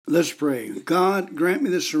Let's pray. God, grant me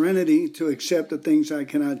the serenity to accept the things I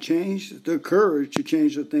cannot change, the courage to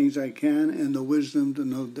change the things I can, and the wisdom to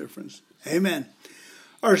know the difference. Amen.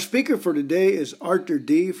 Our speaker for today is Arthur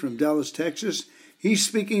D. from Dallas, Texas. He's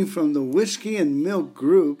speaking from the Whiskey and Milk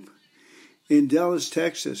Group in Dallas,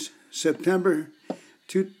 Texas, September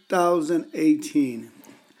 2018.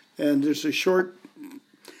 And there's a short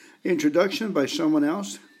introduction by someone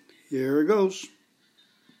else. Here it goes.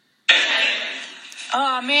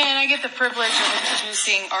 Oh, man, I get the privilege of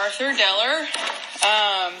introducing Arthur Deller.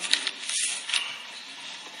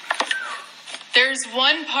 There's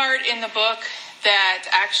one part in the book that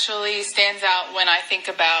actually stands out when I think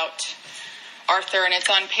about Arthur, and it's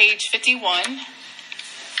on page 51.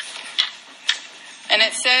 And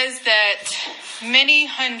it says that many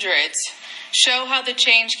hundreds show how the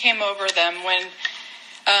change came over them when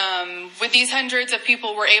with these hundreds of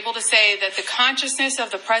people were able to say that the consciousness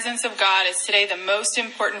of the presence of God is today the most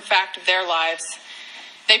important fact of their lives.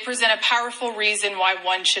 They present a powerful reason why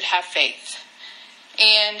one should have faith.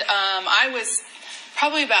 And I was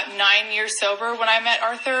probably about 9 years sober when I met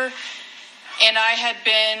Arthur, and I had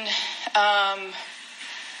been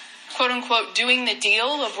quote unquote doing the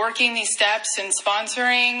deal of working these steps and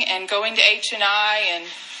sponsoring and going to H&I and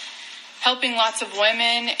helping lots of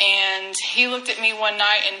women. And he looked at me one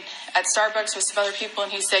night and at Starbucks with some other people,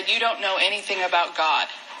 and he said, "You don't know anything about God."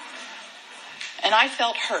 And I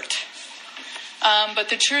felt hurt. But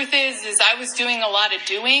the truth is I was doing a lot of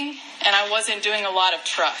doing, and I wasn't doing a lot of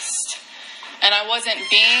trust. And I wasn't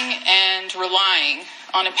being and relying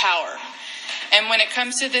on a power. And when it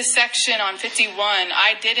comes to this section on 51,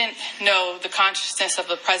 I didn't know the consciousness of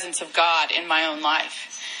the presence of God in my own life.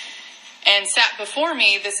 And sat before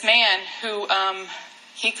me this man who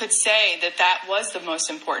he could say that that was the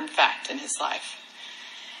most important fact in his life.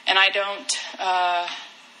 And I don't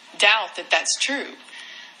doubt that that's true.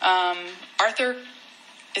 Arthur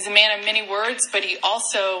is a man of many words, but he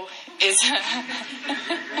also is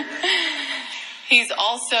he's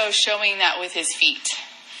also showing that with his feet.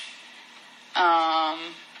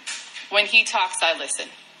 When he talks, I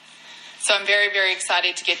listen. So I'm very, very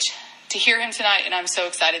excited to hear him tonight, and I'm so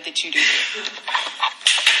excited that you do too.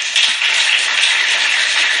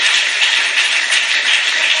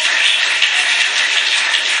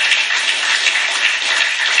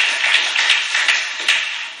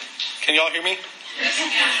 Can y'all hear me?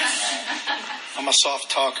 I'm a soft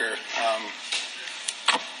talker.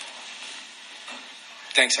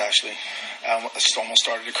 Thanks, Ashley. I just almost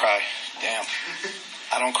started to cry. Damn.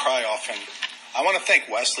 I don't cry often. I want to thank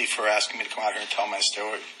Wesley for asking me to come out here and tell my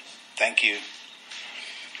story. Thank you.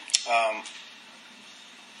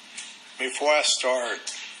 Before I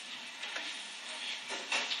start,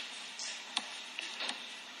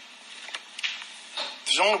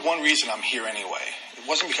 there's only one reason I'm here anyway. It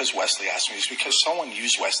wasn't because Wesley asked me. It's because someone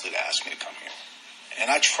used Wesley to ask me to come here. And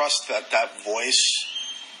I trust that that voice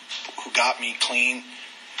who got me clean,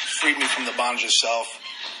 freed me from the bondage of self,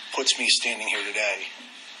 puts me standing here today.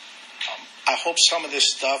 I hope some of this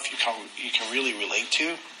stuff you can really relate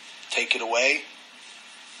to. Take it away.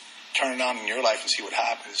 Turn it on in your life and see what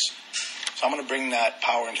happens. So I'm going to bring that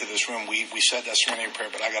power into this room. We said that serenity prayer,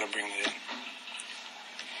 but I got to bring it in.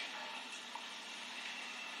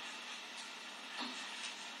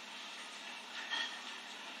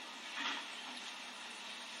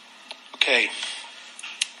 Okay.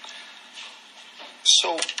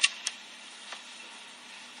 So,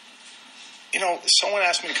 someone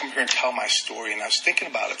asked me to come here and tell my story, and I was thinking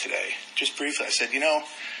about it today, just briefly. I said,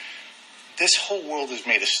 this whole world is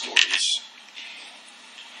made of stories.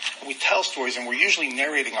 We tell stories, and we're usually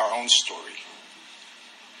narrating our own story.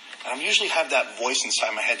 And I usually have that voice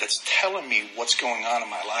inside my head that's telling me what's going on in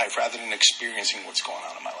my life rather than experiencing what's going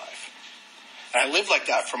on in my life. And I lived like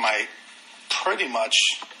that for pretty much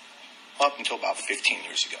up until about 15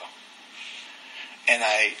 years ago. And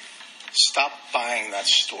I stopped buying that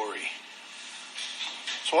story.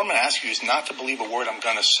 So what I'm going to ask you is not to believe a word I'm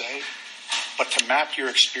going to say, but to map your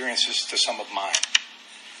experiences to some of mine.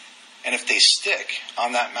 And if they stick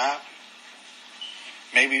on that map,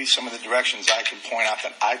 maybe some of the directions I can point out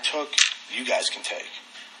that I took, you guys can take.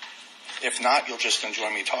 If not, you'll just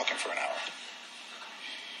enjoy me talking for an hour.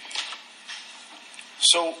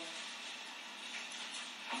 So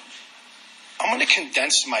I'm going to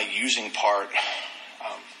condense my using part.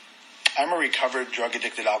 I'm a recovered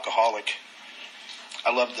drug-addicted alcoholic.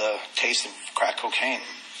 I love the taste of crack cocaine.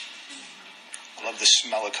 I love the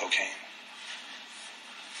smell of cocaine.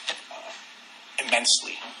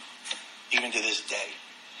 Immensely, even to this day.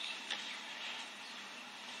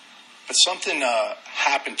 But something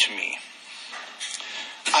happened to me.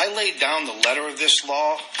 I laid down the letter of this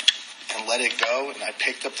law and let it go, and I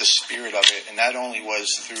picked up the spirit of it, and that only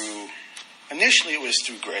was through, initially it was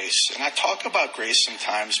through grace. And I talk about grace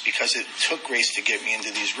sometimes because it took grace to get me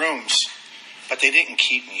into these rooms, but they didn't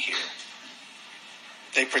keep me here.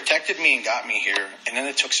 They protected me and got me here, and then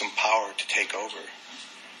it took some power to take over.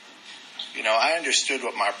 You know, I understood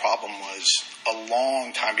what my problem was a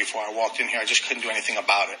long time before I walked in here. I just couldn't do anything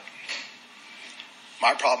about it.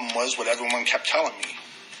 My problem was what everyone kept telling me.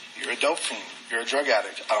 You're a dope fiend. You're a drug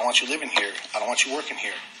addict. I don't want you living here. I don't want you working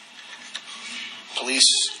here.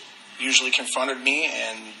 Police usually confronted me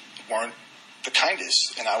and weren't the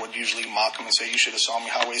kindest. And I would usually mock them and say, you should have saw me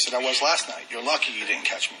how wasted I was last night. You're lucky you didn't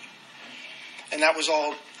catch me. And that was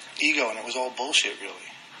all ego, and it was all bullshit, really.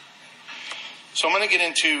 So I'm going to get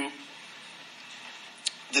into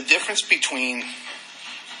the difference between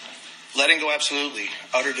letting go absolutely,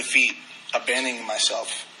 utter defeat, abandoning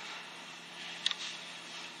myself,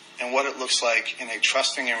 and what it looks like in a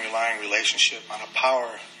trusting and relying relationship on a power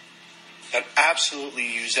that absolutely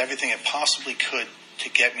used everything it possibly could to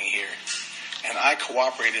get me here. And I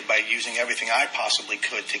cooperated by using everything I possibly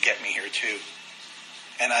could to get me here too.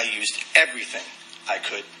 And I used everything I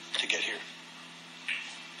could to get here.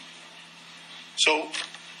 So,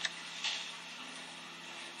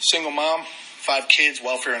 single mom, 5 kids,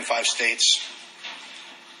 welfare in 5 states.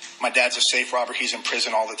 My dad's a safe robber. He's in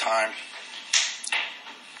prison all the time.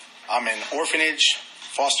 I'm in orphanage,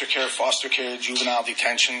 foster care, juvenile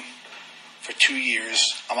detention for 2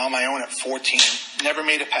 years. I'm on my own at 14. Never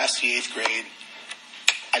made it past the 8th grade.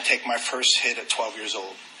 I take my first hit at 12 years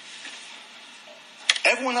old.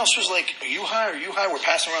 Everyone else was like, are you high? Are you high? We're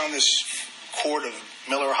passing around this quart of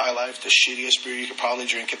Miller High Life, the shittiest beer you could probably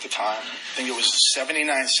drink at the time. I think it was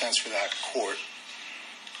 79 cents for that quart.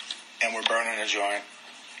 And we're burning a joint.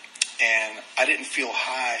 And I didn't feel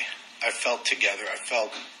high. I felt together. I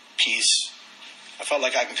felt peace. I felt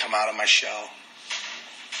like I can come out of my shell.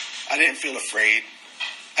 I didn't feel afraid.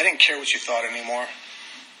 I didn't care what you thought anymore.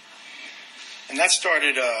 And that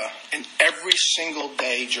started an every single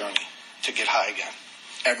day journey to get high again.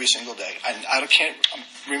 Every single day. I can't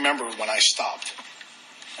remember when I stopped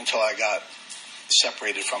until I got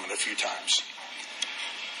separated from it a few times.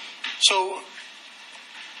 So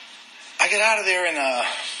I get out of there and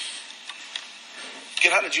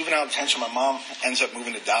get out of juvenile detention. My mom ends up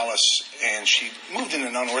moving to Dallas, and she moved in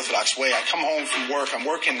an unorthodox way. I come home from work. I'm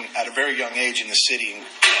working at a very young age in the city.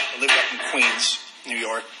 I lived up in Queens, New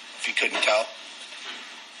York, if you couldn't tell.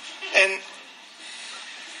 And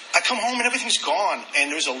I come home and everything's gone,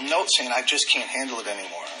 and there's a note saying I just can't handle it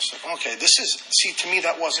anymore. I was like, okay, to me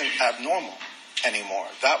that wasn't abnormal anymore.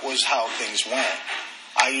 That was how things went.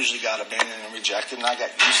 I usually got abandoned and rejected, and I got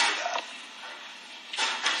used to that.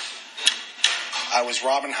 I was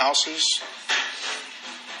robbing houses.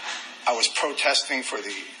 I was protesting for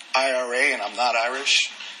the IRA, and I'm not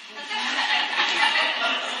Irish.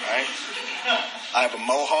 Right? I have a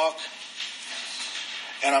mohawk,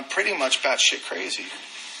 and I'm pretty much batshit crazy.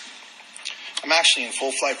 I'm actually in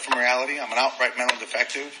full flight from reality. I'm an outright mental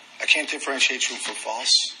defective. I can't differentiate true from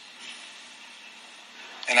false.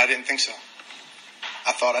 And I didn't think so.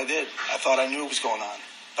 I thought I did. I thought I knew what was going on.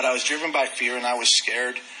 But I was driven by fear, and I was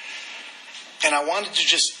scared. And I wanted to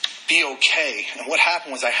just be okay. And what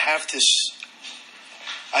happened was I have this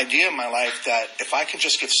idea in my life that if I can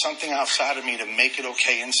just get something outside of me to make it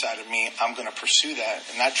okay inside of me, I'm going to pursue that.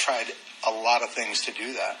 And I tried a lot of things to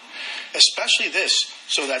do that. Especially this,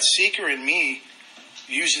 so that seeker in me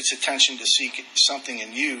used its attention to seek something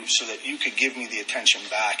in you so that you could give me the attention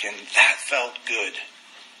back. And that felt good.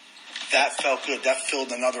 That felt good. That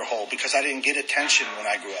filled another hole because I didn't get attention when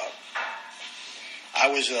I grew up.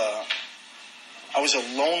 I was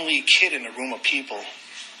a lonely kid in a room of people.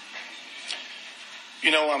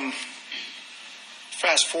 You know, I'm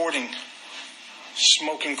fast forwarding,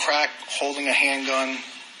 smoking crack, holding a handgun,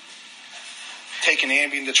 taking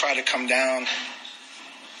Ambien to try to come down,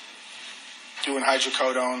 doing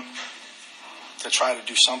hydrocodone to try to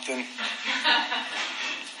do something.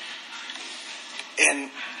 And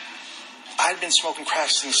I'd been smoking crack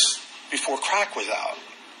since before crack was out.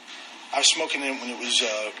 I was smoking it when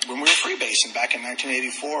we were freebasing back in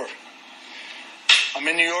 1984. I'm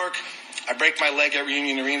in New York. I break my leg at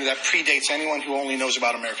Reunion Arena. That predates anyone who only knows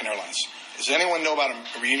about American Airlines. Does anyone know about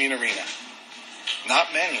a Reunion Arena?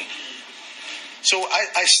 Not many. So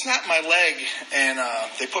I snapped my leg, and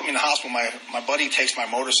they put me in the hospital. My buddy takes my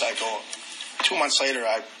motorcycle. 2 months later,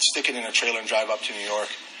 I stick it in a trailer and drive up to New York.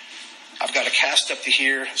 I've got a cast up to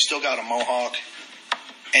here, still got a mohawk.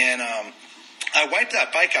 And I wiped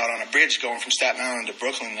that bike out on a bridge going from Staten Island to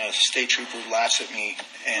Brooklyn. The state trooper laughs at me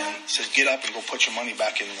and says, get up and go put your money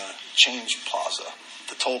back in the change plaza.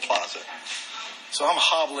 the toll plaza. So I'm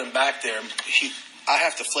hobbling back there. I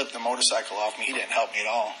have to flip the motorcycle off me. He didn't help me at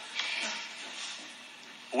all.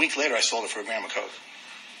 A week later, I sold it for $1 gram of coke.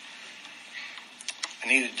 I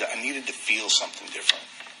needed to feel something different.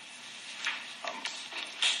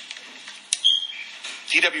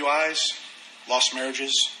 DWIs, lost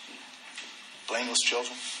marriages, blameless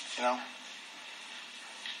children, you know.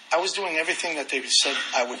 I was doing everything that they said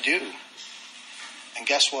I would do. And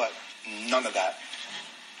guess what? None of that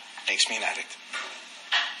makes me an addict.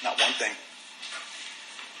 Not one thing.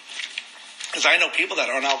 Because I know people that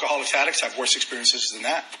aren't alcoholics, addicts have worse experiences than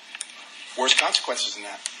that. Worse consequences than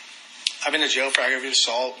that. I've been to jail for aggravated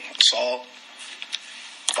assault,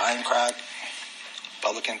 buying crack,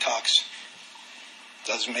 public intox.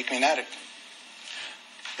 Doesn't make me an addict.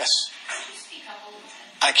 Yes?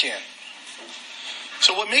 I can.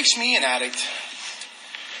 So what makes me an addict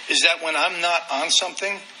is that when I'm not on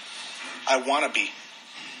something, I want to be.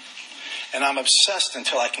 And I'm obsessed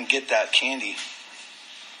until I can get that candy.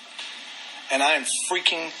 And I am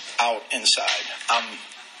freaking out inside. I'm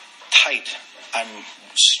tight. I'm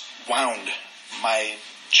wound. My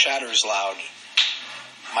chatter's loud.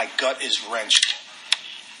 My gut is wrenched.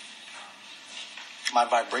 My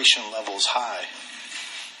vibration level is high.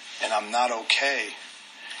 And I'm not okay.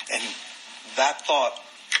 And that thought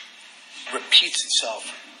repeats itself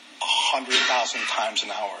 100,000 times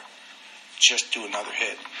an hour. Just do another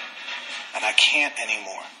hit. And I can't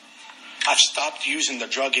anymore. I've stopped using the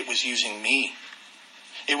drug. It was using me.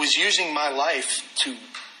 It was using my life to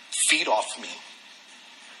feed off me.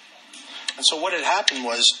 And so what had happened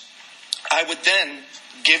was I would then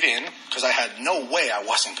give in because I had no way I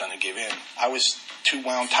wasn't going to give in. I was too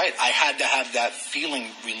wound tight. I had to have that feeling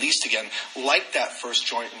released again, like that first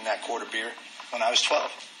joint in that quart of beer when I was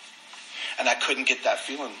 12. And I couldn't get that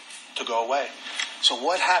feeling to go away. So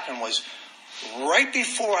what happened was right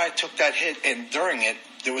before I took that hit and during it,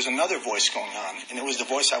 there was another voice going on. And it was the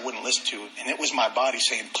voice I wouldn't listen to. And it was my body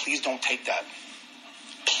saying, please don't take that.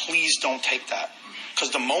 Please don't take that.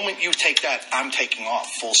 Because the moment you take that, I'm taking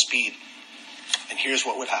off full speed. And here's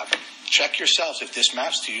what would happen. Check yourselves if this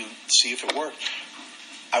maps to you. See if it worked.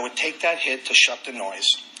 I would take that hit to shut the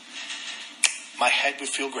noise. My head would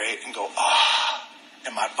feel great and go, ah.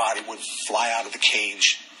 And my body would fly out of the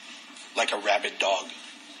cage like a rabid dog.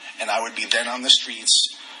 And I would be then on the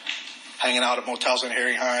streets, hanging out at motels in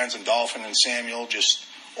Harry Hines and Dolphin and Samuel,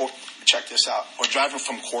 or check this out, or driving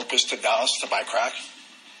from Corpus to Dallas to buy crack.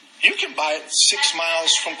 You can buy it 6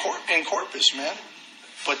 miles from in Corpus, man.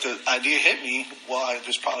 But the idea hit me, well,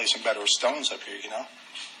 there's probably some better stones up here, you know.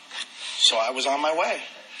 So I was on my way.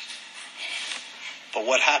 But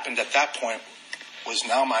what happened at that point was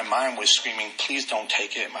now my mind was screaming, please don't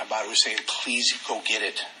take it. My body was saying, please go get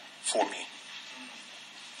it for me.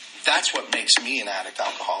 That's what makes me an addict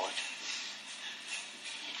alcoholic.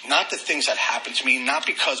 Not the things that happened to me, not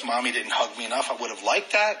because mommy didn't hug me enough. I would have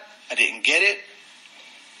liked that. I didn't get it.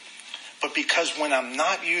 But because when I'm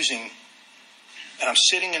not using, and I'm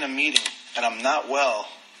sitting in a meeting and I'm not well,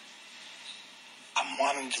 I'm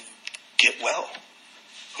wanting to get well.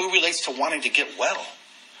 Who relates to wanting to get well?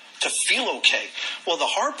 To feel okay. Well, the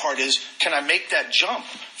hard part is, can I make that jump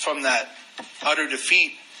from that utter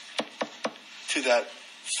defeat to that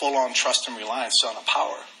full-on trust and reliance on a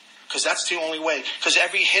power? Because that's the only way. Because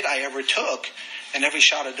every hit I ever took, and every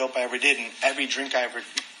shot of dope I ever did, and every drink I ever...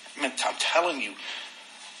 I'm telling you,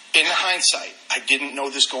 in hindsight, I didn't know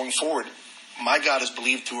this going forward. My God is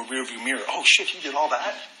believed through a rearview mirror. Oh, shit, he did all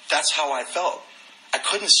that? That's how I felt. I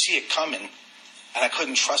couldn't see it coming, and I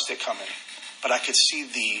couldn't trust it coming. But I could see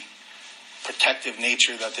the protective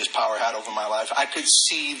nature that this power had over my life. I could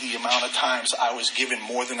see the amount of times I was given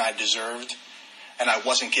more than I deserved, and I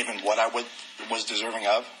wasn't given what I was deserving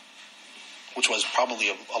of, which was probably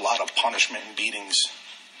a lot of punishment and beatings.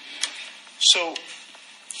 So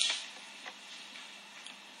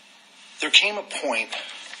there came a point,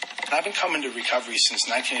 and I've been coming to recovery since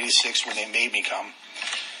 1986 when they made me come.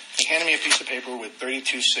 They handed me a piece of paper with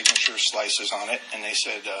 32 signature slices on it, and they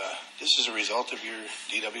said, this is a result of your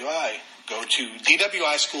DWI. Go to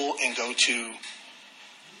DWI school and go to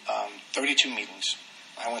 32 meetings.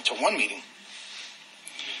 I went to one meeting,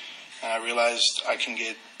 and I realized I can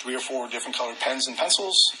get 3 or 4 different colored pens and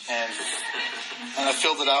pencils, and I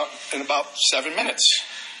filled it out in about 7 minutes.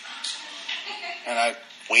 And I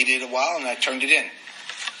waited a while, and I turned it in.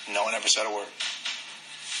 No one ever said a word.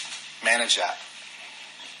 Manage that.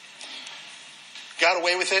 Got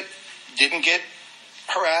away with it. Didn't get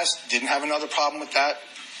harassed. Didn't have another problem with that.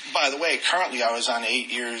 By the way, currently I was on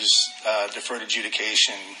 8 years deferred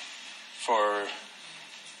adjudication for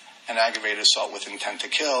and aggravated assault with intent to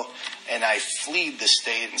kill, and I fled the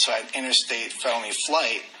state, and so I had interstate felony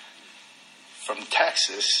flight from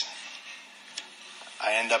Texas.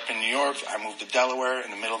 I end up in New York. I moved to Delaware. In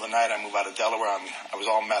the middle of the night, I moved out of Delaware. I was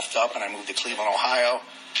all methed up, and I moved to Cleveland, Ohio.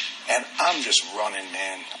 And I'm just running,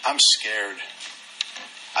 man. I'm scared.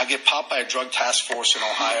 I get popped by a drug task force in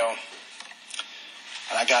Ohio,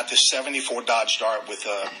 and I got this 74 Dodge Dart with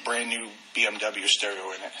a brand new BMW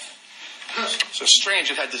stereo in it. So strange.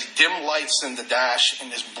 It had this dim lights in the dash and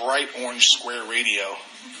this bright orange square radio.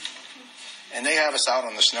 And they have us out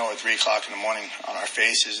on the snow at 3 o'clock in the morning on our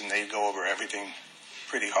faces, and they go over everything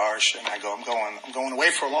pretty harsh. And I go, I'm going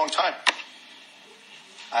away for a long time.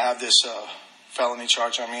 I have this felony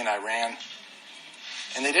charge on me, and I ran.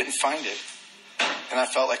 And they didn't find it. And I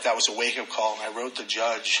felt like that was a wake-up call. And I wrote the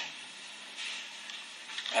judge.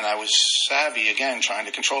 And I was savvy, again, trying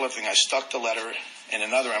to control everything. I stuck the letter in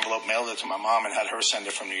another envelope, mailed it to my mom, and had her send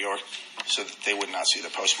it from New York so that they would not see the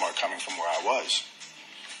postmark coming from where I was.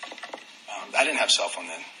 I didn't have cell phone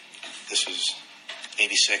then. This was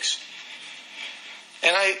 86.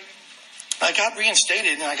 And I got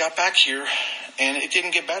reinstated, and I got back here, and it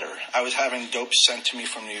didn't get better. I was having dope sent to me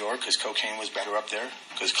from New York because cocaine was better up there,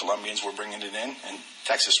 because Colombians were bringing it in, and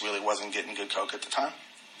Texas really wasn't getting good coke at the time.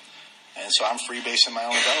 And so I'm freebasing my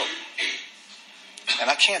own dope. And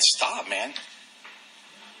I can't stop, man.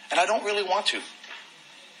 And I don't really want to.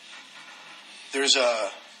 There's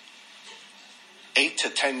 8 to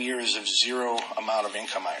 10 years of zero amount of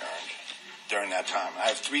income I earned during that time. I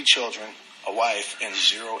have 3 children, a wife, and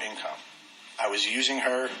zero income. I was using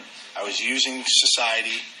her, I was using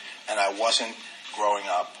society, and I wasn't growing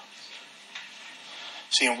up.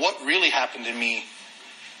 See, and what really happened to me,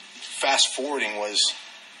 fast forwarding, was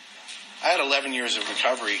I had 11 years of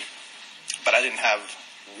recovery, but I didn't have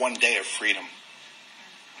 1 day of freedom.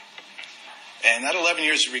 And that 11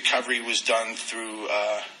 years of recovery was done through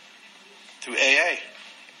AA.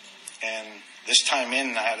 And this time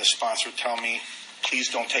in, I had a sponsor tell me, please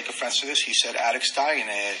don't take offense to this. He said, addicts die in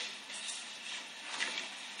AA.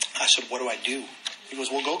 I said, what do I do? He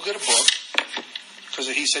goes, well, go get a book. Because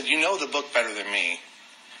he said, you know the book better than me.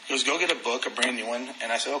 He goes, go get a book, a brand new one.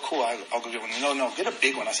 And I said, oh, cool, I'll go get one. No, get a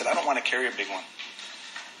big one. I said, I don't want to carry a big one.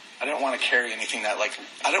 I didn't want to carry anything that,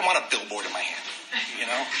 I didn't want a billboard in my hand, you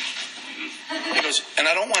know? He goes, and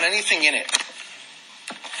I don't want anything in it.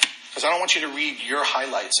 Because I don't want you to read your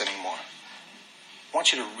highlights anymore. I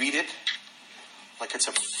want you to read it like it's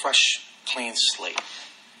a fresh, clean slate.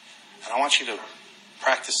 And I want you to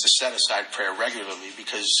practice the set-aside prayer regularly,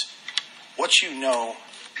 because what you know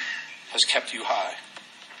has kept you high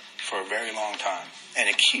for a very long time. And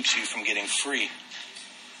it keeps you from getting free.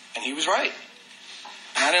 And he was right.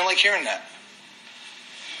 And I didn't like hearing that.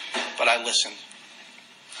 But I listened.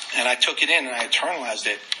 And I took it in and I internalized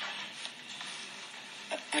it.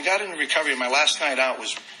 I got into recovery. My last night out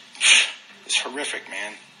was horrific,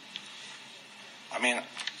 man. I mean,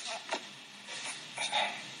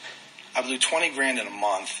 I blew 20 grand in a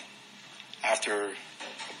month after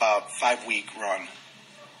about 5-week run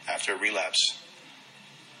after a relapse.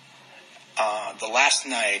 The last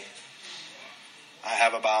night, I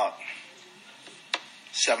have about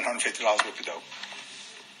 $750 worth of dope.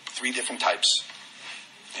 3 different types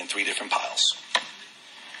in 3 different piles.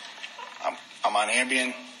 I'm on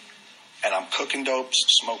Ambien, and I'm cooking dope,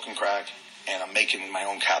 smoking crack, and I'm making my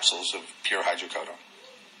own capsules of pure hydrocodone.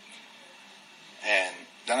 And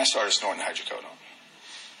then I started snorting hydrocodone.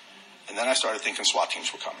 And then I started thinking SWAT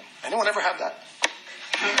teams were coming. Anyone ever have that?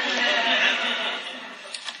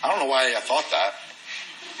 I don't know why I thought that.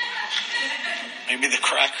 Maybe the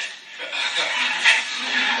crack.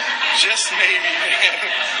 Just maybe, man.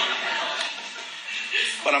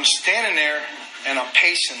 But I'm standing there, and I'm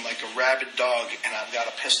pacing like a rabid dog, and I've got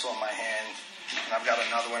a pistol in my hand, and I've got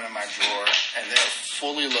another one in my drawer, and they're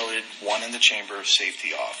fully loaded, one in the chamber,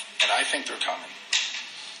 safety off. And I think they're coming.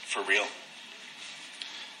 For real.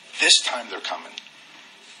 This time they're coming.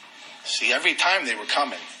 See, every time they were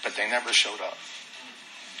coming, but they never showed up.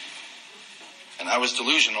 And I was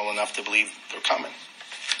delusional enough to believe they're coming.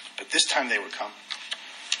 But this time they were coming.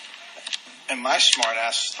 And my smart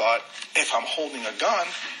ass thought, if I'm holding a gun,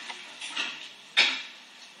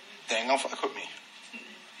 they ain't gonna fuck with me.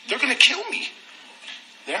 They're gonna kill me.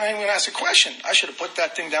 They're not even gonna ask a question. I should have put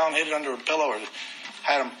that thing down, hid it under a pillow, or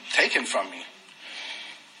had them taken from me.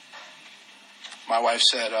 My wife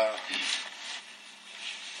said,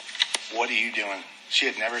 what are you doing? She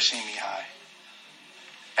had never seen me high.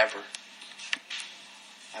 Ever.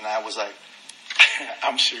 And I was like,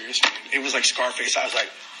 I'm serious, man. It was like Scarface. I was like,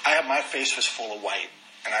 my face was full of white.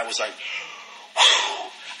 And I was like, whew.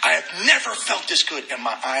 I have never felt this good in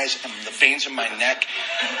my eyes and the veins in my neck.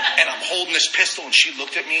 And I'm holding this pistol, and she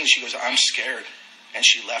looked at me and she goes, I'm scared. And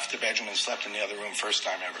she left the bedroom and slept in the other room, first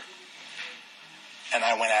time ever. And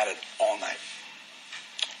I went at it all night.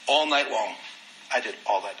 All night long, I did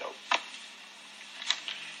all that dope.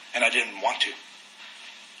 And I didn't want to.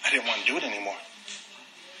 I didn't want to do it anymore.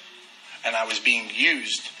 And I was being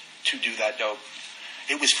used to do that dope.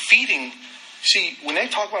 It was feeding. See, when they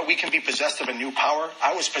talk about we can be possessed of a new power,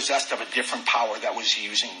 I was possessed of a different power that was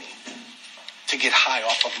using me to get high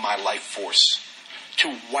off of my life force,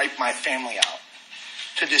 to wipe my family out,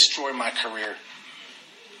 to destroy my career,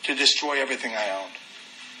 to destroy everything I owned.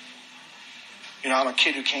 You know, I'm a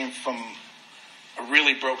kid who came from a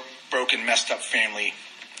really broken, messed up family,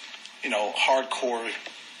 you know, hardcore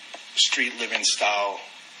street living style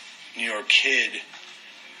New York kid.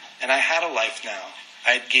 And I had a life now.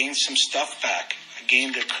 I had gained some stuff back. I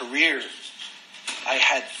gained a career. I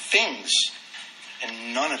had things,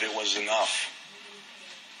 and none of it was enough.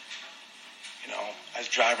 You know, I was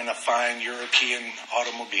driving a fine European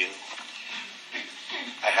automobile.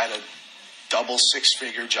 I had a double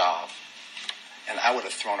six-figure job, and I would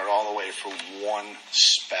have thrown it all away for one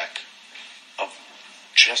speck of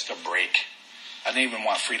just a break. I didn't even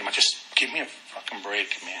want freedom. I just, give me a fucking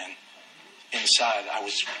break, man. Inside, I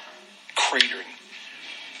was cratering.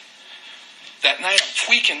 That night, I'm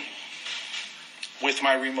tweaking with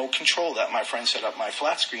my remote control that my friend set up my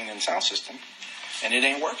flat screen and sound system, and it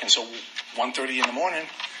ain't working. So 1:30 in the morning,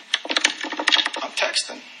 I'm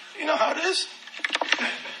texting. You know how it is?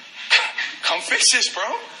 Come fix this, bro.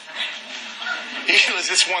 He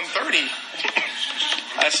goes, it's 1:30.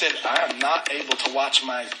 I said, I am not able to watch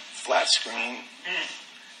my flat screen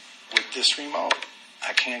with this remote.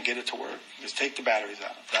 I can't get it to work. Just take the batteries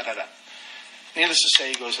out. Needless to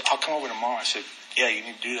say, he goes, I'll come over tomorrow. I said, yeah, you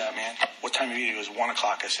need to do that, man. What time are you? He goes, 1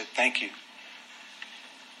 o'clock. I said, thank you.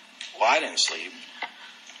 Well, I didn't sleep.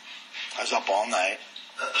 I was up all night,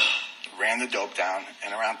 ran the dope down,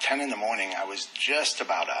 and around 10 in the morning, I was just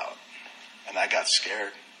about out. And I got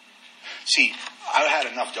scared. See, I had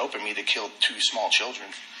enough dope in me to kill 2 small children.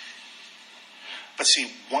 But see,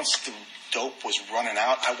 once the dope was running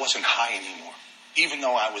out, I wasn't high anymore. Even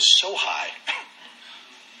though I was so high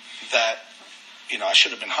that, you know, I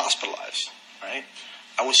should have been hospitalized, right?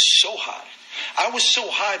 I was so high. I was so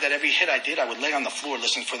high that every hit I did, I would lay on the floor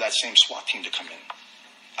listening for that same SWAT team to come in.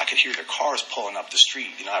 I could hear their cars pulling up the street.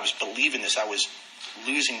 You know, I was believing this. I was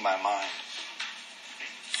losing my mind.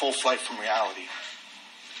 Full flight from reality.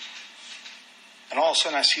 And all of a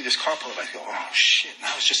sudden I see this car pull up. I go, oh shit,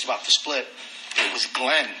 now it's just about to split. It was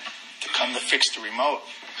Glenn to come to fix the remote.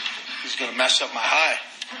 He's going to mess up my high.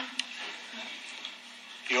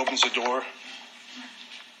 He opens the door.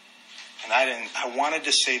 And I wanted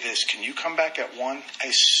to say this. Can you come back at 1?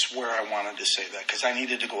 I swear I wanted to say that because I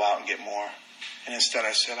needed to go out and get more. And instead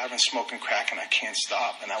I said, I've been smoking crack and I can't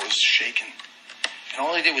stop. And I was shaking. And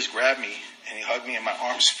all he did was grab me and he hugged me and my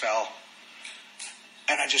arms fell.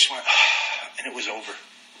 And I just went, and it was over.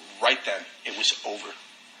 Right then, it was over.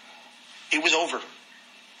 It was over.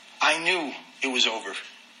 I knew it was over.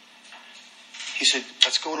 He said,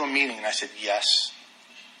 let's go to a meeting. And I said, yes.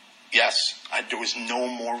 Yes. There was no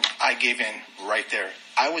more. I gave in right there.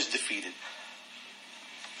 I was defeated.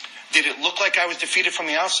 Did it look like I was defeated from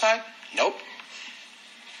the outside? Nope.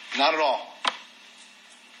 Not at all.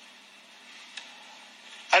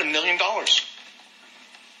 I had $1 million.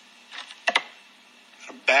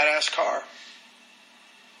 A badass car.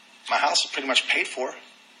 My house is pretty much paid for.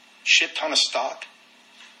 Shit ton of stock.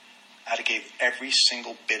 I'd have gave every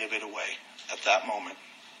single bit of it away at that moment.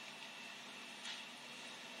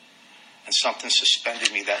 And something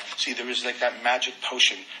suspended me. There was like that magic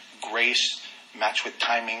potion. Grace matched with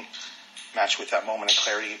timing, matched with that moment of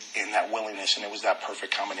clarity and that willingness. And it was that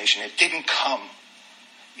perfect combination. It didn't come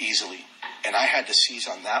easily. And I had to seize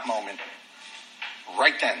on that moment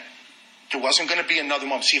right then. There wasn't going to be another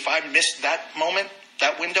moment. See, if I missed that moment,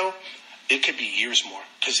 that window, it could be years more.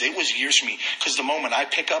 Because it was years for me. Because the moment I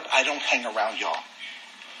pick up, I don't hang around y'all.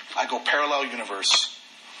 I go parallel universe.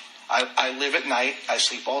 I live at night. I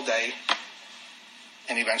sleep all day.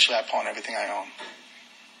 And eventually I pawn everything I own.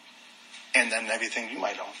 And then everything you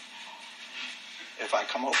might own. If I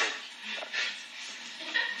come over.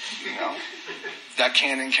 You know? That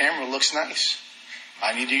Canon camera looks nice.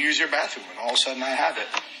 I need to use your bathroom. And all of a sudden I have it.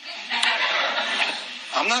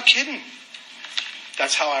 I'm not kidding.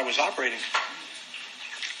 That's how I was operating.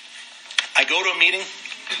 I go to a meeting.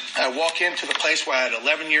 I walk into the place where I had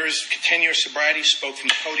 11 years, continuous sobriety, spoke from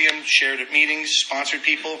the podium, shared at meetings, sponsored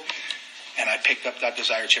people, and I picked up that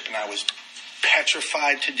desire chip and I was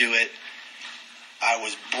petrified to do it. I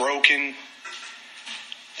was broken.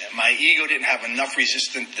 My ego didn't have enough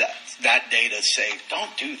resistance that day to say,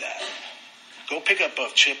 don't do that. Go pick up a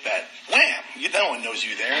chip at Wham. No one knows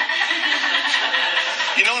you there.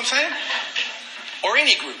 You know what I'm saying? Or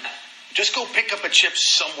any group. Just go pick up a chip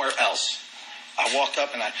somewhere else. I walked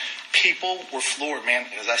up and people were floored, man,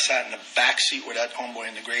 because I sat in the back seat where that homeboy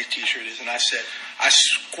in the gray t-shirt is, and I said, I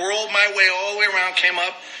squirreled my way all the way around, came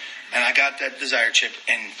up, and I got that Desire chip,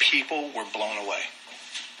 and people were blown away.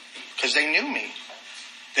 Because they knew me.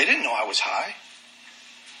 They didn't know I was high.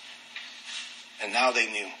 And now they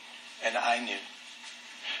knew. And I knew.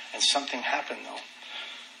 And something happened, though.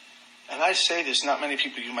 And I say this, not many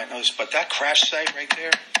people you might know this, but that crash site right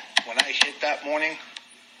there, when I hit that morning,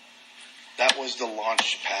 that was the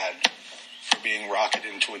launch pad for being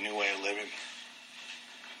rocketed into a new way of living.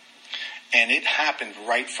 And it happened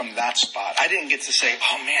right from that spot. I didn't get to say,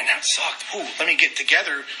 oh man, that sucked. Ooh, let me get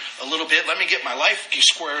together a little bit. Let me get my life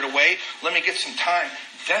squared away. Let me get some time.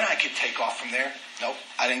 Then I could take off from there. Nope,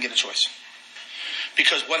 I didn't get a choice.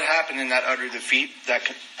 Because what happened in that utter defeat, that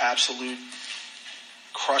absolute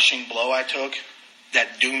crushing blow I took,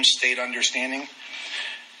 that doom state understanding,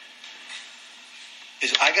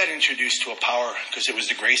 is I got introduced to a power because it was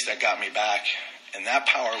the grace that got me back. And that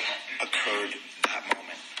power occurred that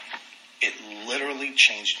moment. It literally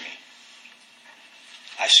changed me.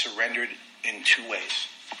 I surrendered in two ways.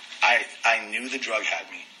 I knew the drug had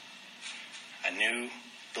me. I knew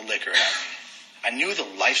the liquor had me. I knew the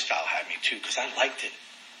lifestyle had me too, because I liked it.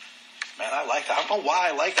 Man, I liked it. I don't know why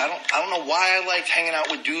I liked it. I don't know why I liked hanging out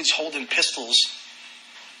with dudes holding pistols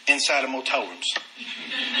inside of motel rooms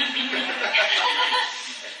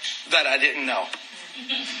that I didn't know.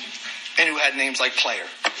 And who had names like Player,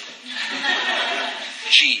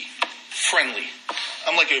 G, Friendly.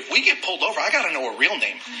 I'm like, if we get pulled over, I got to know a real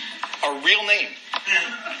name. A real name.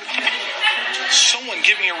 Someone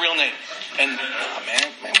give me a real name. And, oh,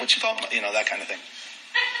 man, what you talking about? You know, that kind of thing.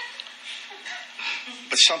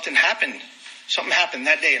 But something happened. Something happened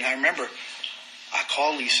that day. And I remember I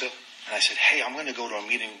called Lisa and I said, hey, I'm going to go to a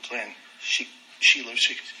meeting with Glenn. She lives,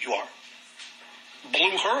 you are.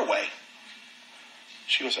 Blew her away.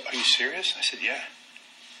 She goes, are you serious? I said, yeah.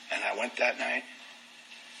 And I went that night.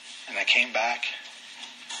 And I came back.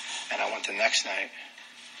 And I went the next night.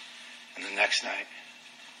 And the next night.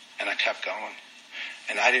 And I kept going.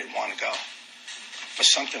 And I didn't want to go. But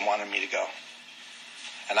something wanted me to go.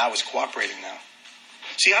 And I was cooperating now.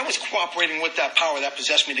 See, I was cooperating with that power that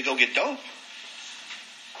possessed me to go get dope.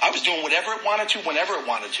 I was doing whatever it wanted to, whenever it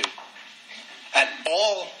wanted to. At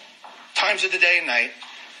all times of the day and night.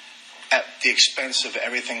 At the expense of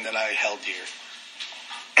everything that I held dear.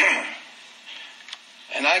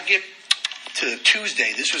 And I get to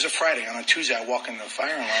Tuesday. This was a Friday. On a Tuesday, I walk in the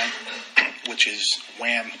firing line, which is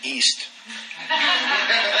Wham East.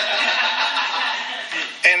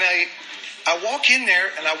 And I walk in there,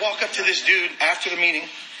 and I walk up to this dude after the meeting.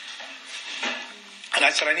 And I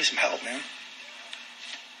said, I need some help, man.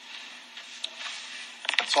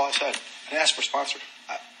 That's all I said. I didn't ask for a sponsor.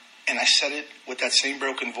 And I said it with that same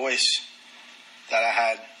broken voice that I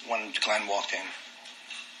had when Glenn walked in.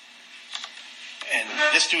 And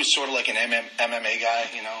this dude's sort of like an MMA guy,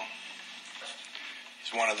 you know.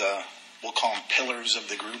 He's one of the, we'll call him pillars of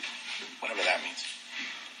the group, whatever that means.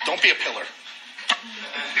 Don't be a pillar.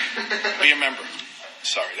 Be a member.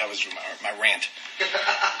 Sorry, that was my rant.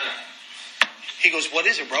 He goes, what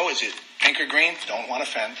is it, bro? Is it pink or green? Don't want to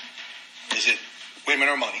offend. Is it women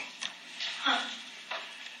or money?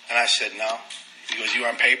 And I said, no. He goes, you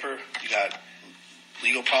on paper? You got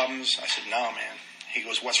legal problems? I said, no, man. He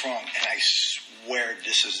goes, what's wrong? And I swear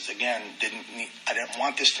this is, again, I didn't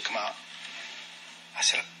want this to come out. I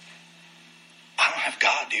said, I don't have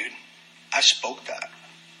God, dude. I spoke that.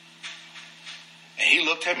 And he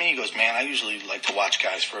looked at me, he goes, man, I usually like to watch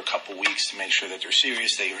guys for a couple weeks to make sure that they're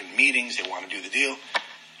serious, they are in meetings, they want to do the deal.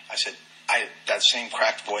 I said, that same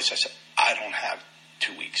cracked voice, I said, I don't have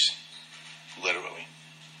 2 weeks. Literally.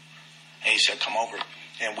 And he said, come over.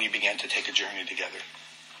 And we began to take a journey together.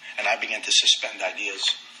 And I began to suspend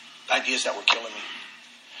ideas that were killing me.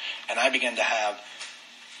 And I began to have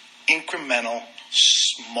incremental,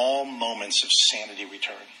 small moments of sanity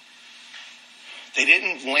return. They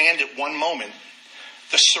didn't land at one moment.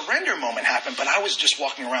 The surrender moment happened, but I was just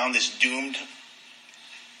walking around this doomed,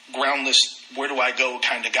 groundless, where do I go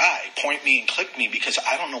kind of guy. Point me and click me because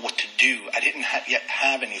I don't know what to do. I didn't yet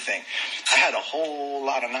have anything. I had a whole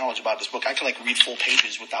lot of knowledge about this book. I could read full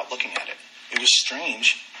pages without looking at it. It was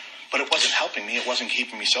strange, but it wasn't helping me. It wasn't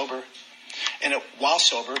keeping me sober. And while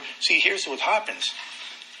sober, see, here's what happens.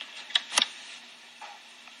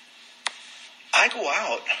 I go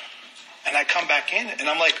out And I come back in and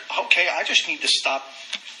I'm like, okay, I just need to stop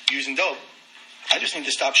using dope. I just need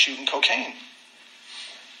to stop shooting cocaine.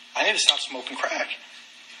 I need to stop smoking crack.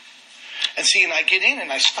 And see, and I get in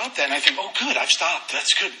and I stop that and I think, oh, good, I've stopped.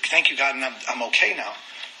 That's good. Thank you, God, and I'm okay now.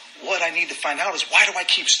 What I need to find out is, why do I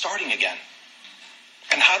keep starting again?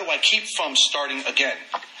 And how do I keep from starting again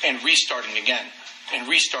and restarting again and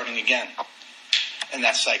restarting again? And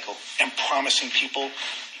that cycle. And promising people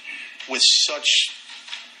with such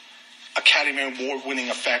Academy Award-winning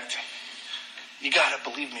effect, you got to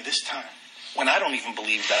believe me this time, when I don't even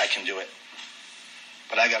believe that I can do it.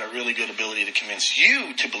 But I got a really good ability to convince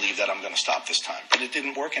you to believe that I'm going to stop this time. But it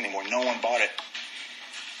didn't work anymore. No one bought it.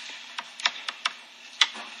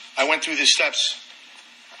 I went through these steps.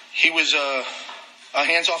 He was a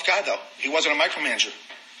hands-off guy, though. He wasn't a micromanager.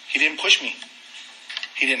 He didn't push me.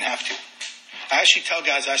 He didn't have to. I actually tell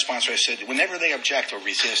guys I sponsor, I said, whenever they object or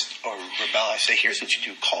resist or rebel, I say, here's what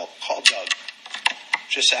you do. Call Doug.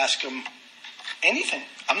 Just ask him anything.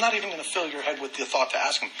 I'm not even going to fill your head with the thought to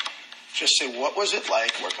ask him. Just say, what was it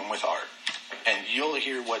like working with Art? And you'll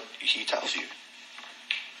hear what he tells you.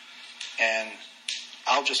 And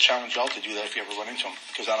I'll just challenge y'all to do that if you ever run into him,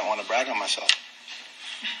 because I don't want to brag on myself.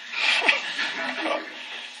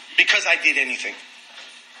 Because I did anything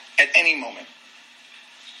at any moment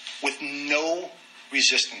with no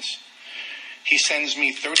resistance. He sends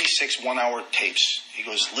me 36 one-hour tapes. He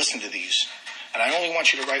goes, listen to these. And I only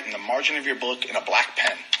want you to write in the margin of your book in a black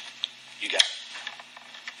pen. You got it.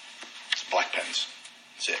 It's black pens.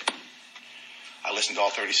 That's it. I listened to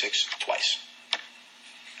all 36 twice.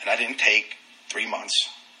 And I didn't take 3 months.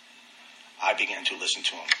 I began to listen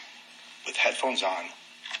to them with headphones on,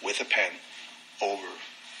 with a pen, over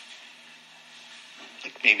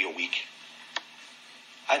like maybe a week.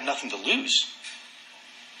 I had nothing to lose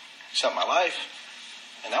except my life,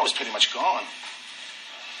 and that was pretty much gone.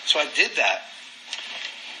 So I did that.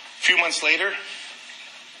 A few months later,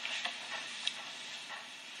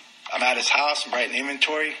 I'm at his house, I'm writing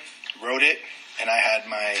inventory, wrote it, and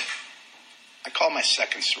I call my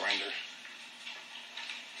second surrender.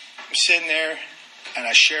 I'm sitting there, and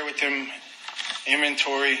I share with him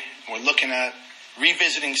inventory. We're looking at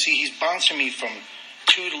revisiting. See, he's bouncing me from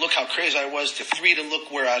 2 to look how crazy I was, to 3 to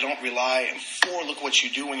look where I don't rely, and 4, look what you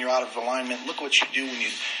do when you're out of alignment. Look what you do when you...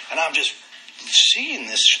 And I'm just seeing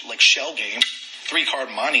this like shell game, 3-card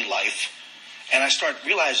money life, and I start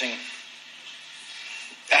realizing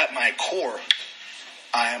at my core,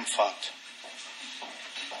 I am fucked.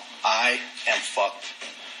 I am fucked.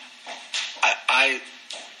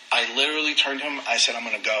 I literally turned to him. I said, I'm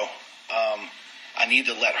going to go. I need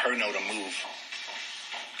to let her know to move.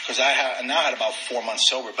 Because I now had about 4 months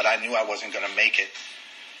sober, but I knew I wasn't going to make it.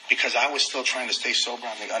 Because I was still trying to stay sober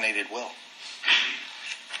on the unaided will.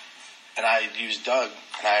 And I used Doug,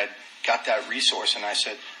 and I had got that resource, and I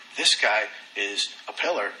said, this guy is a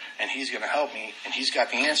pillar, and he's going to help me, and he's got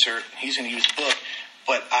the answer, and he's going to use the book.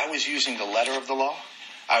 But I was using the letter of the law.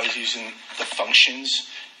 I was using the functions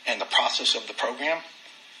and the process of the program.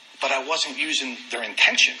 But I wasn't using their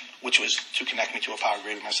intention, which was to connect me to a power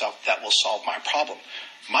greater than myself that will solve my problem.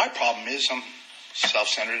 My problem is I'm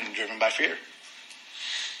self-centered and driven by fear.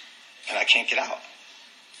 And I can't get out.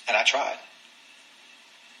 And I tried.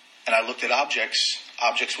 And I looked at objects.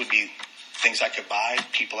 Objects would be things I could buy,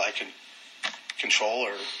 people I could control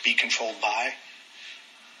or be controlled by,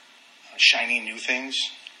 shiny new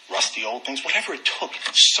things, rusty old things, whatever it took.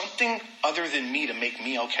 Something other than me to make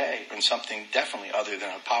me okay, and something definitely other than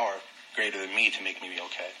a power greater than me to make me be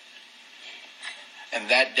okay. And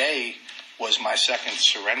that day was my second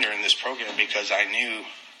surrender in this program, because I knew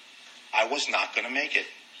I was not going to make it.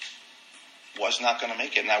 Was not going to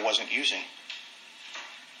make it, and I wasn't using.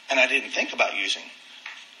 And I didn't think about using.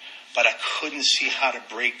 But I couldn't see how to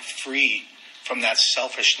break free from that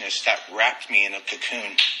selfishness that wrapped me in a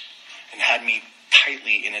cocoon and had me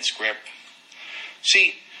tightly in its grip.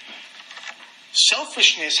 See,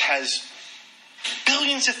 selfishness has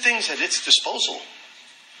billions of things at its disposal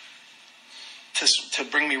to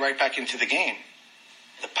bring me right back into the game.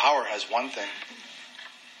 The power has one thing: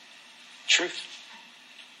 truth.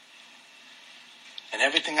 And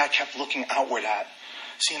everything I kept looking outward at.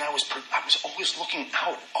 See, and I was always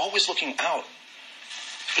looking out.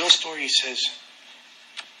 Bill's story says,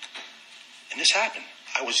 and this happened,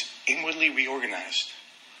 I was inwardly reorganized.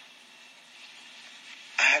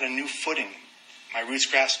 I had a new footing. My roots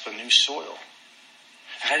grasped a new soil.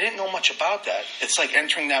 And I didn't know much about that. It's like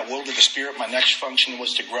entering that world of the spirit. My next function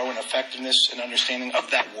was to grow in effectiveness and understanding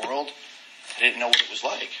of that world. I didn't know what it was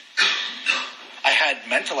like. I had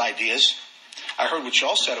mental ideas. I heard what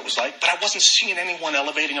y'all said it was like, but I wasn't seeing anyone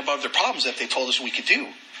elevating above their problems that they told us we could do.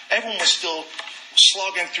 everyone was still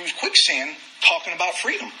slogging through quicksand talking about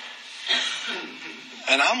freedom.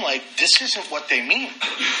 And I'm like, this isn't what they mean.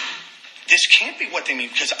 This can't be what they mean,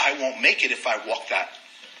 because I won't make it if I walk that.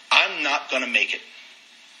 I'm not going to make it.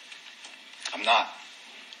 I'm not.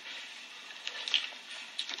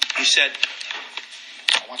 He said,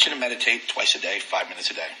 I want you to meditate twice a day, 5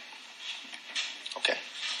 minutes a day. Okay.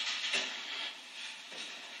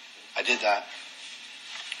 I did that.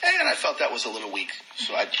 And I felt that was a little weak.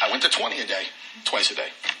 So I went to 20 a day, twice a day.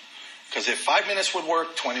 Because if 5 minutes would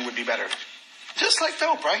work, 20 would be better. Just like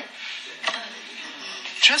dope, right?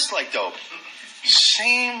 Just like dope.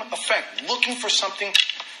 Same effect. Looking for something.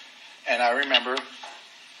 And I remember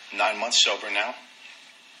 9 months sober now.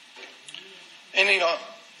 And,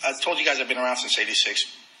 I told you guys I've been around since 86.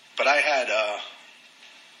 But I had,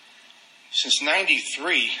 since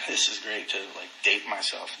 93, this is great to date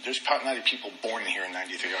myself. There's probably not people born here in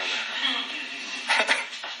 93, are there?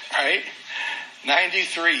 Right?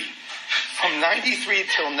 93. From 93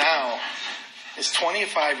 till now is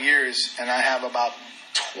 25 years, and I have about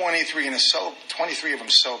 23 of them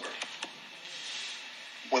sober.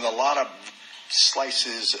 With a lot of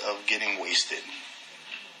slices of getting wasted.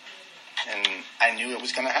 And I knew it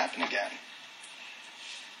was going to happen again.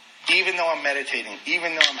 Even though I'm meditating,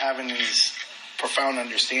 even though I'm having these profound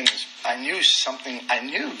understandings, I knew something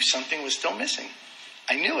was still missing.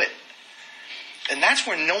 I knew it. And that's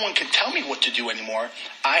where no one could tell me what to do anymore.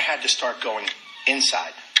 I had to start going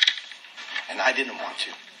inside. And I didn't want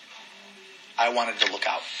to. I wanted to look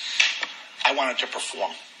out. I wanted to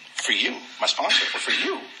perform for you, my sponsor, or for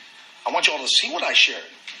you. I want you all to see what I shared,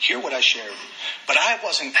 hear what I shared. But I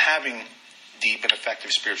wasn't having deep and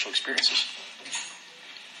effective spiritual experiences.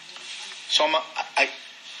 So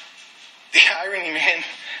the irony, man,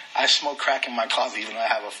 I smoke crack in my closet, even though I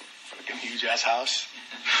have a freaking huge ass house.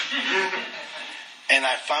 And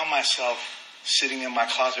I found myself sitting in my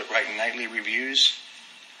closet writing nightly reviews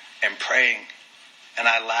and praying. And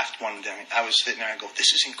I laughed one day. I was sitting there and I go,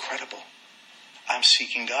 this is incredible. I'm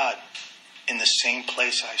seeking God in the same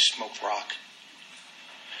place I smoked rock.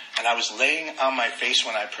 And I was laying on my face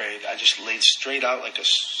when I prayed. I just laid straight out like a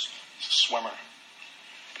swimmer.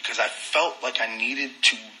 Because I felt like I needed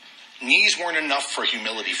to. Knees weren't enough for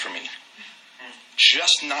humility for me.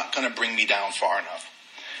 Just not going to bring me down far enough.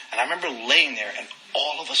 And I remember laying there, and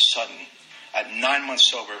all of a sudden, at 9 months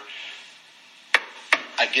sober,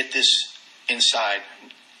 I get this inside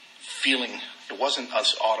feeling. It wasn't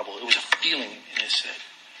us audible. It was a feeling. And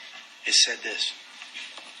it said this.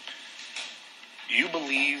 You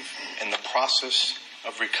believe in the process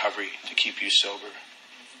of recovery to keep you sober.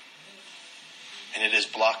 And it is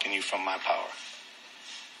blocking you from my power.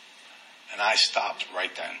 And I stopped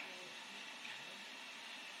right then.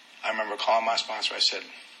 I remember calling my sponsor. I said,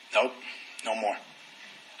 nope, no more.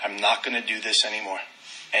 I'm not going to do this anymore.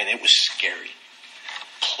 And it was scary.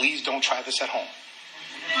 Please don't try this at home.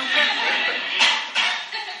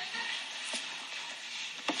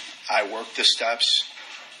 I worked the steps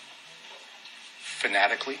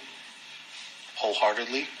fanatically,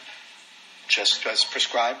 wholeheartedly, just as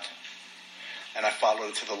prescribed. And I followed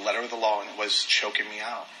it to the letter of the law, and it was choking me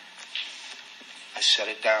out. I set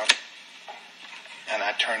it down, and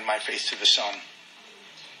I turned my face to the sun.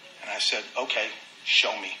 And I said, okay,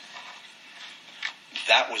 show me.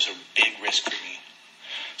 That was a big risk for me.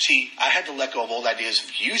 See, I had to let go of old ideas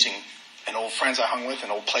of using, and old friends I hung with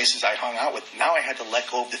and old places I hung out with. Now I had to let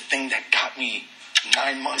go of the thing that got me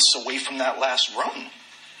 9 months away from that last run.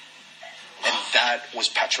 And that was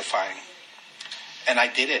petrifying. And I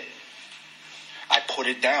did it. I put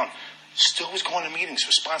it down. Still was going to meetings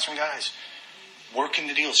with sponsoring guys. Working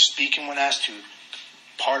the deals, speaking when asked to.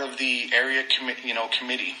 Part of the area committee.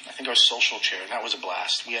 I think I was social chair, and that was a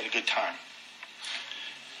blast. We had a good time.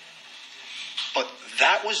 But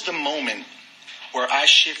that was the moment where I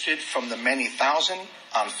shifted from the many thousand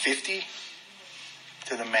on 50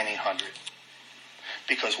 to the many hundred.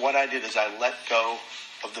 Because what I did is I let go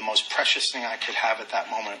of the most precious thing I could have at that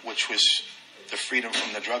moment, which was the freedom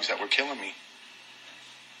from the drugs that were killing me.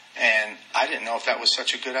 And I didn't know if that was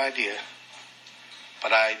such a good idea.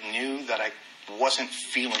 But I knew that I wasn't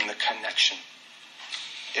feeling the connection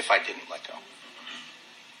if I didn't let go.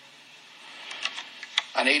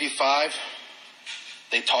 On 85,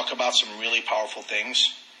 they talk about some really powerful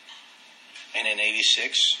things. And in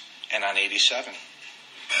 86 and on 87.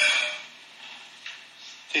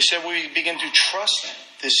 They said we begin to trust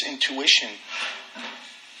this intuition,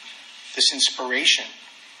 this inspiration,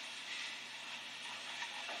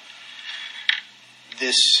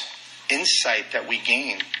 this insight that we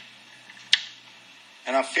gain.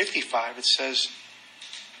 And on 55, it says,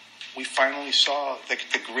 we finally saw that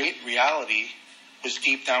the great reality was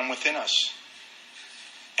deep down within us.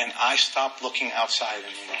 And I stopped looking outside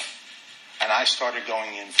anymore. And I started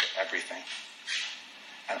going in for everything.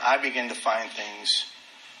 And I began to find things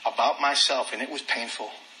about myself, and it was painful.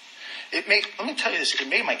 Let me tell you this, it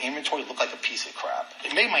made my inventory look like a piece of crap.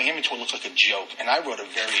 It made my inventory look like a joke. And I wrote a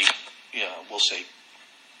very, we'll say,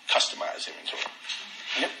 customized inventory.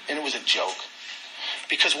 And it was a joke.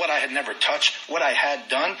 Because what I had never touched, what I had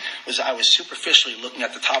done was I was superficially looking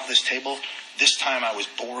at the top of this table. This time I was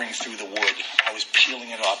boring through the wood. I was peeling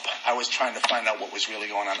it up. I was trying to find out what was really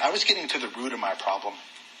going on. I was getting to the root of my problem.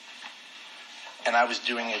 And I was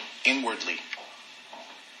doing it inwardly.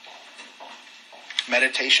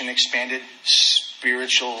 Meditation expanded.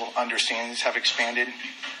 Spiritual understandings have expanded.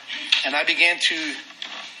 And I began to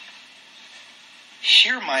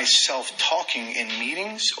hear myself talking in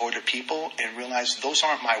meetings or to people and realize those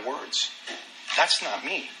aren't my words. That's not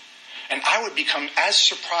me. And I would become as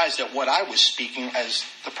surprised at what I was speaking as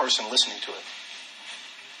the person listening to it.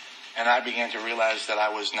 And I began to realize that I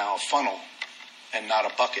was now a funnel and not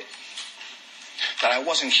a bucket. That I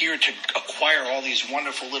wasn't here to acquire all these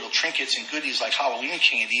wonderful little trinkets and goodies like Halloween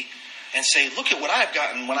candy and say, look at what I've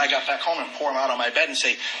gotten when I got back home, and pour them out on my bed and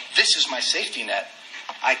say, this is my safety net.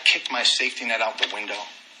 I kicked my safety net out the window.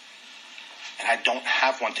 And I don't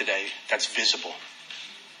have one today that's visible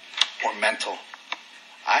or mental.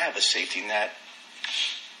 I have a safety net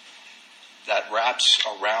that wraps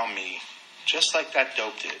around me just like that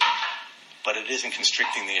dope did. But it isn't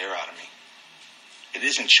constricting the air out of me. It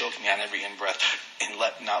isn't choking me on every in-breath and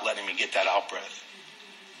not letting me get that out-breath.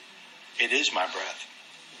 It is my breath.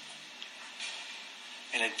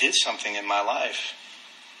 And it did something in my life.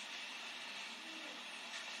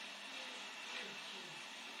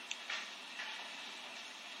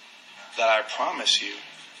 That I promise you,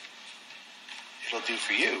 it'll do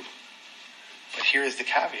for you. But here is the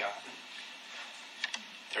caveat.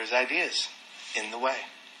 There's ideas in the way.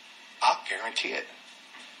 I'll guarantee it.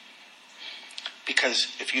 Because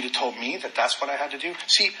if you'd have told me that that's what I had to do.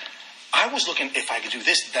 See, I was looking, if I could do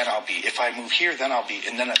this, then I'll be. If I move here, then I'll be.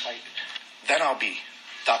 And then then I'll be. ...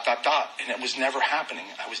 And it was never happening.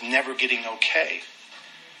 I was never getting okay.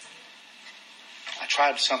 I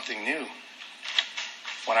tried something new.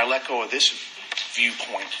 When I let go of this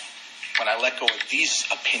viewpoint, when I let go of these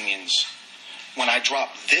opinions, when I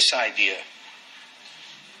dropped this idea,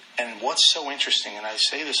 and what's so interesting, and I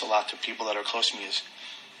say this a lot to people that are close to me, is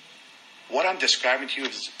what I'm describing to you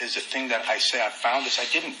is the thing that I say I found this. I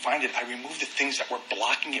didn't find it. I removed the things that were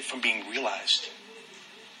blocking it from being realized.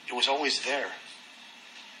 It was always there.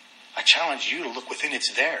 I challenge you to look within.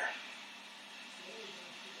 It's there.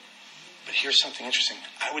 But here's something interesting.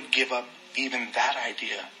 I would give up even that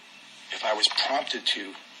idea if I was prompted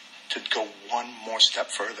to go one more step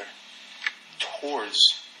further towards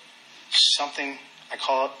something, I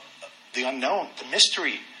call it the unknown, the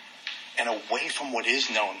mystery, and away from what is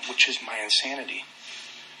known, which is my insanity.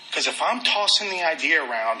 Because if I'm tossing the idea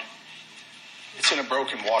around, it's in a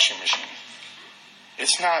broken washing machine.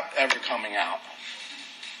 It's not ever coming out.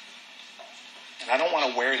 And I don't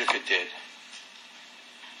want to wear it if it did.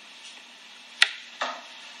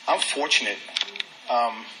 I'm fortunate.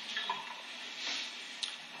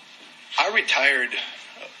 I retired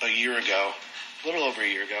a year ago, a little over a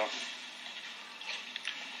year ago.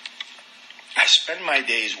 I spend my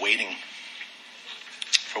days waiting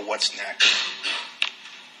for what's next.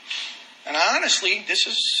 And honestly, this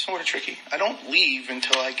is sort of tricky. I don't leave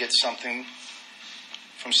until I get something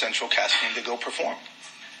from Central Casting to go perform.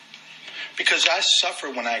 Because I suffer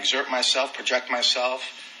when I exert myself, project myself,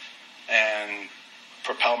 and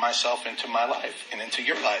propel myself into my life and into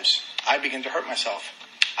your lives. I begin to hurt myself.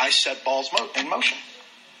 I set balls in motion.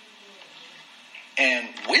 And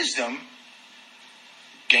wisdom,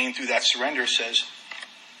 gained through that surrender, says,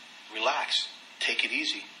 relax, take it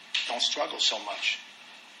easy, don't struggle so much,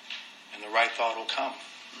 and the right thought will come.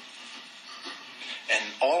 And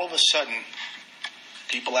all of a sudden,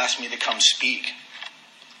 people ask me to come speak.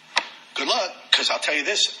 Good luck, because I'll tell you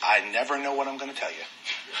this, I never know what I'm going to tell you.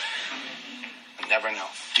 I never know.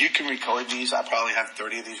 You can record these. I probably have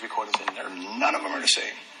 30 of these recordings, and none of them are the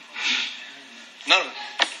same. None of them.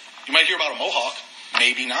 You might hear about a mohawk.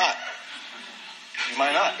 Maybe not. You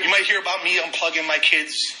might not. You might hear about me unplugging my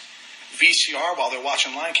kids' VCR while they're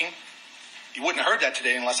watching Lion King. You wouldn't have heard that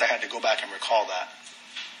today unless I had to go back and recall that.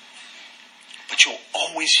 But you'll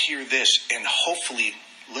always hear this, and hopefully,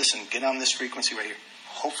 listen, get on this frequency right here.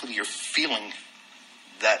 Hopefully you're feeling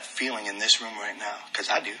that feeling in this room right now, because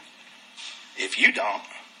I do. If you don't,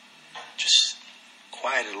 just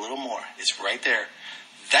quiet it a little more. It's right there.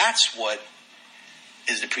 That's what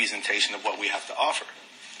is the presentation of what we have to offer.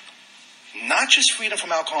 Not just freedom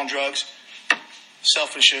from alcohol and drugs,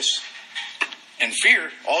 selfishness, and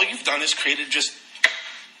fear. All you've done is created just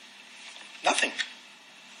nothing.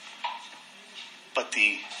 But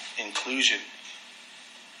the inclusion,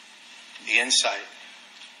 the insight,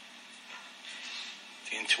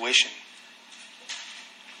 the intuition,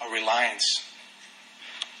 a reliance,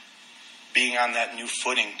 being on that new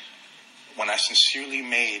footing when I sincerely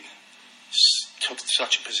took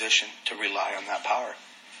such a position to rely on that power.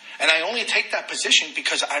 And I only take that position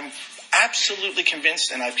because I'm absolutely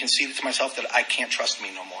convinced, and I've conceded to myself, that I can't trust me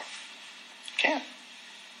no more. Can't.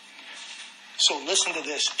 So listen to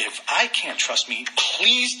this. If I can't trust me,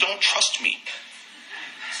 please don't trust me.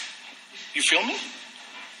 You feel me?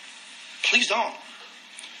 Please don't.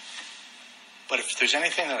 But if there's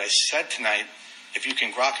anything that I said tonight, if you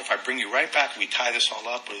can grok, if I bring you right back and we tie this all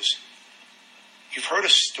up, is you've heard a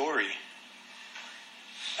story.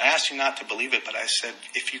 I asked you not to believe it, but I said,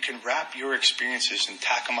 if you can wrap your experiences and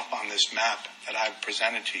tack them up on this map that I've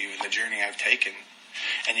presented to you in the journey I've taken,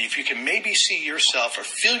 and if you can maybe see yourself or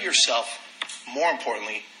feel yourself, more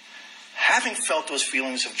importantly, having felt those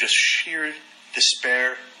feelings of just sheer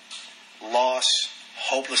despair, loss,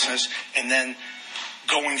 hopelessness, and then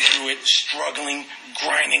going through it, struggling,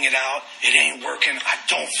 grinding it out, it ain't working, I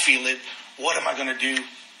don't feel it, what am I going to do?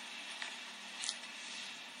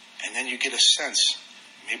 And then you get a sense,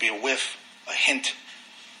 maybe a whiff, a hint,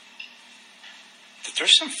 that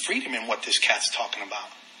there's some freedom in what this cat's talking about.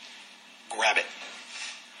 Grab it.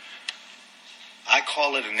 I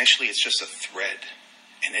call it initially, it's just a thread,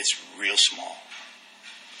 and it's real small.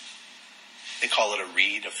 They call it a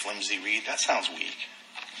reed, a flimsy reed. That sounds weak.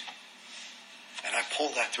 And I pull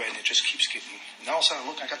that thread, and it just keeps getting, and all of a sudden,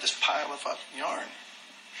 look, I got this pile of fucking yarn.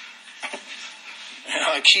 And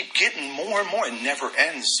I keep getting more and more. It never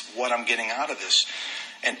ends what I'm getting out of this.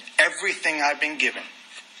 And everything I've been given,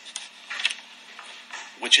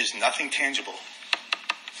 which is nothing tangible,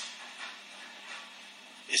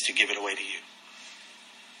 is to give it away to you.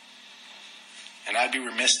 And I'd be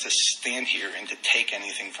remiss to stand here and to take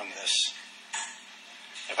anything from this.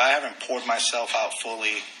 If I haven't poured myself out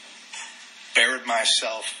fully, bared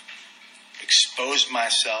myself, exposed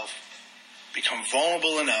myself, become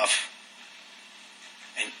vulnerable enough,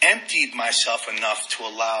 and emptied myself enough to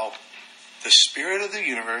allow the spirit of the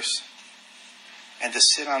universe and to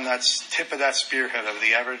sit on that tip of that spearhead of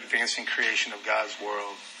the ever-advancing creation of God's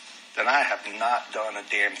world, then I have not done a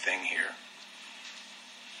damn thing here.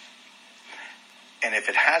 And if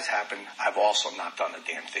it has happened, I've also not done a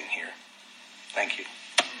damn thing here. Thank you.